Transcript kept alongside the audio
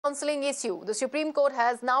Counselling issue, the Supreme Court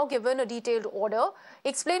has now given a detailed order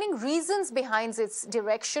explaining reasons behind its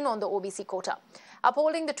direction on the OBC quota.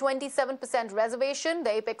 Upholding the 27% reservation, the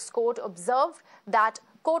apex court observed that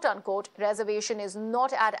quote-unquote reservation is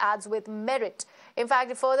not at odds with merit. In fact,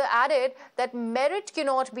 it further added that merit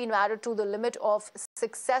cannot be narrowed to the limit of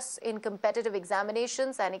success in competitive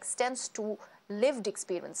examinations and extends to lived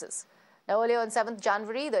experiences. Now, earlier on 7th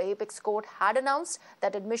January, the apex court had announced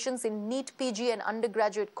that admissions in neet-pg and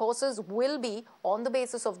undergraduate courses will be on the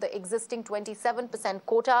basis of the existing 27%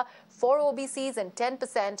 quota for OBCs and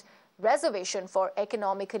 10% reservation for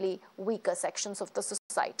economically weaker sections of the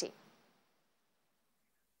society.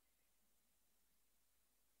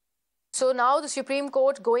 So now the Supreme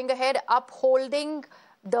Court going ahead upholding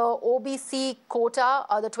the OBC quota,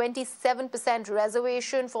 the 27%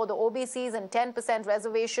 reservation for the OBCs and 10%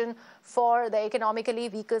 reservation for the economically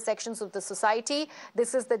weaker sections of the society.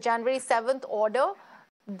 This is the January 7th order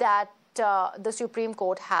that the Supreme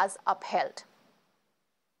Court has upheld.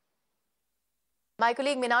 My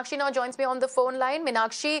colleague Meenakshi now joins me on the phone line.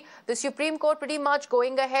 Meenakshi, the Supreme Court pretty much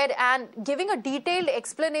going ahead and giving a detailed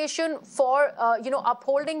explanation for,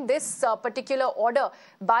 upholding this particular order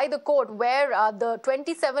by the court where the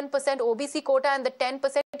 27% OBC quota and the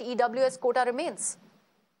 10% EWS quota remains.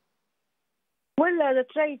 Well,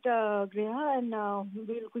 that's right, Griha, and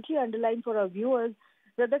we'll quickly underline for our viewers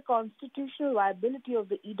that the constitutional viability of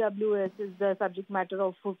the EWS is the subject matter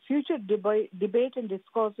of future debate and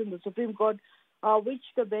discourse in the Supreme Court, which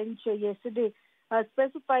the bench yesterday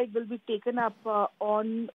specified will be taken up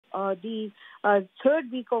on the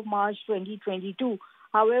third week of March 2022.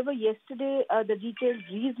 However, yesterday, the detailed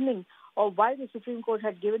reasoning of why the Supreme Court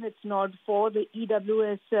had given its nod for the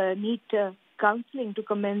EWS NEET counselling to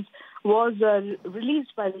commence was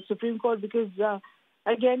released by the Supreme Court because,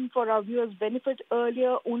 again, for our viewers' benefit,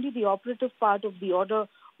 earlier only the operative part of the order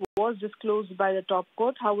was disclosed by the top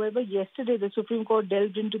court. However, yesterday the Supreme Court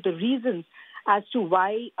delved into the reasons as to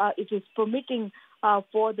why it is permitting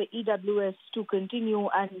for the EWS to continue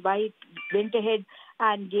and why it went ahead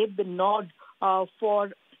and gave the nod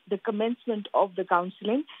for the commencement of the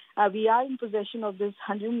counselling. We are in possession of this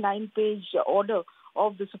 109-page order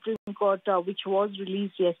of the Supreme Court, which was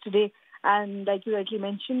released yesterday. And like you rightly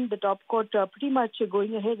mentioned, the top court pretty much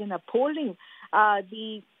going ahead and upholding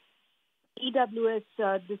the EWS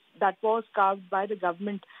that was carved by the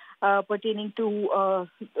government pertaining to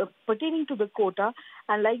the quota.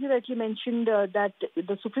 And like you rightly mentioned, that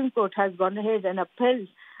the Supreme Court has gone ahead and upheld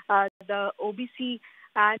the OBC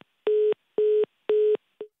and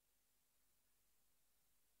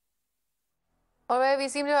All right, we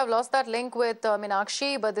seem to have lost that link with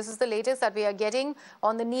Meenakshi, but this is the latest that we are getting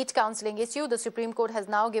on the NEET counselling issue. The Supreme Court has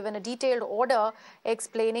now given a detailed order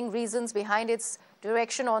explaining reasons behind its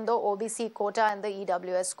direction on the OBC quota and the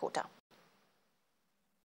EWS quota.